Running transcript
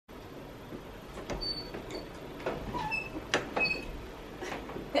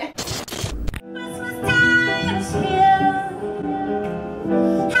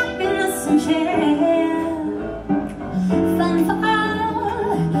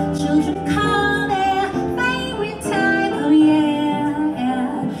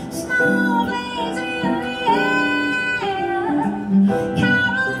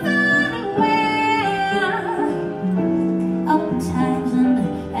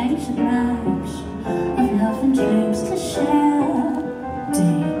drives of love and dreams to share.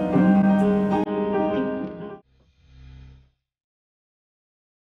 Deep.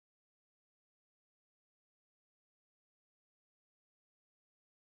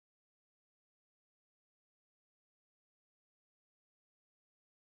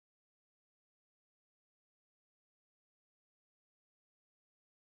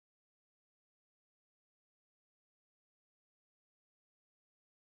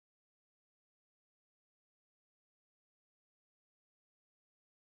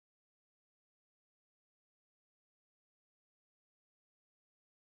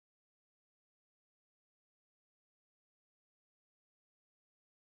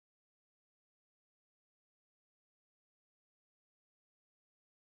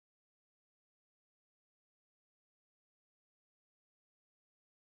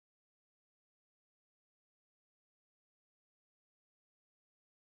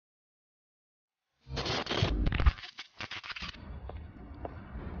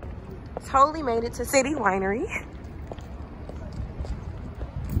 Totally made it to City Winery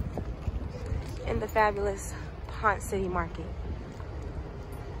in the fabulous Ponce City Market.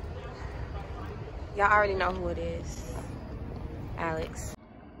 Y'all already know who it is. Alex.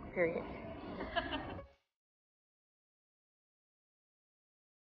 Period.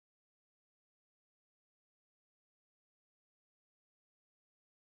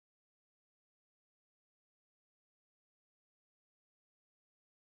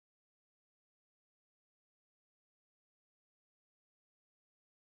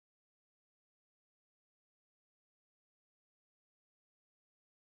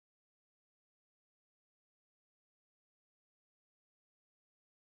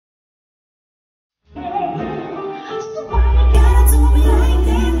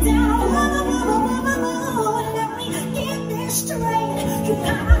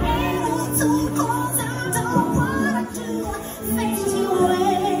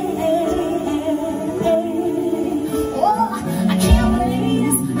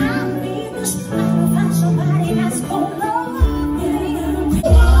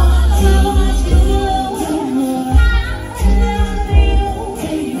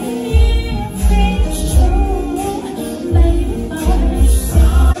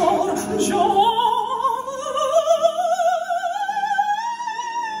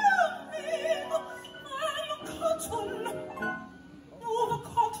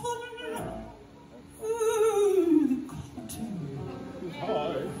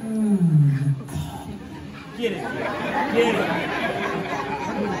 Get it. Get it.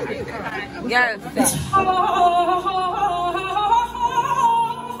 Yes.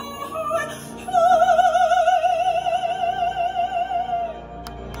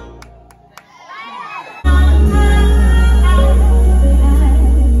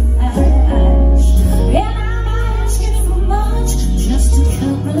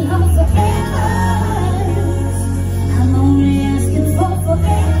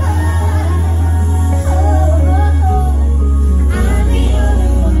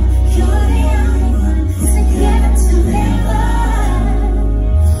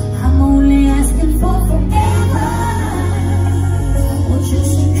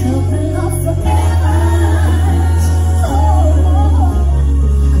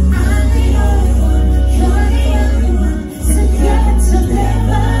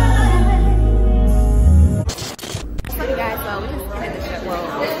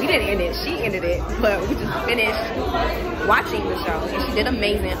 But we just finished watching the show and she did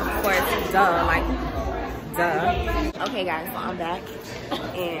amazing, of course, duh, like, duh. Okay guys, so I'm back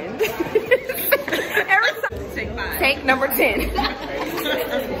and every time, take number 10.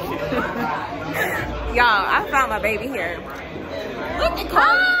 Y'all, I found my baby here. Look at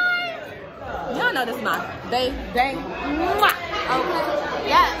Carly. Y'all know this is my baby. Okay.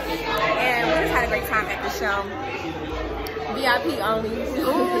 Yes. And we just had a great time at the show. VIP only.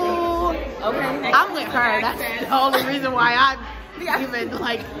 Ooh. Okay. I'm with her. That's the only reason why I'm even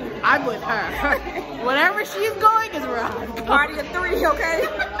like, I'm with her. Whatever she's going is wrong. Party of 3, okay?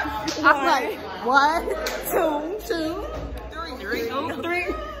 I'm like, 1, 2, 3.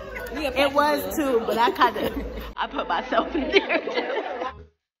 It was 2, but I put myself in there too.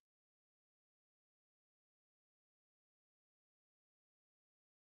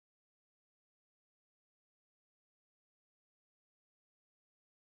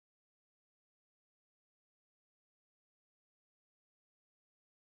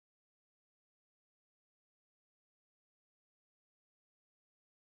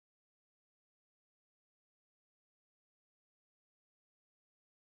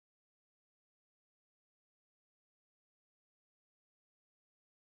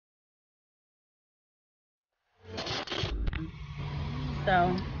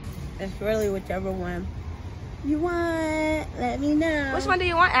 So it's really whichever one you want. Let me know. Which one do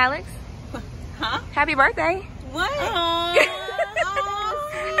you want, Alex? Huh? Happy birthday. What? Oh, sweet. Oh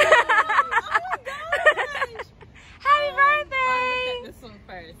my gosh. Happy birthday. This one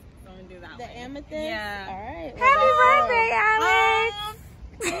first. So I'm gonna do that The one. amethyst? Yeah. All right. Happy Happy birthday, Alex.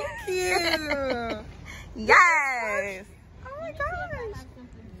 Thank you. Yes. Oh my gosh.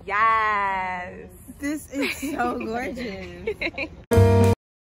 Yes. This is so gorgeous.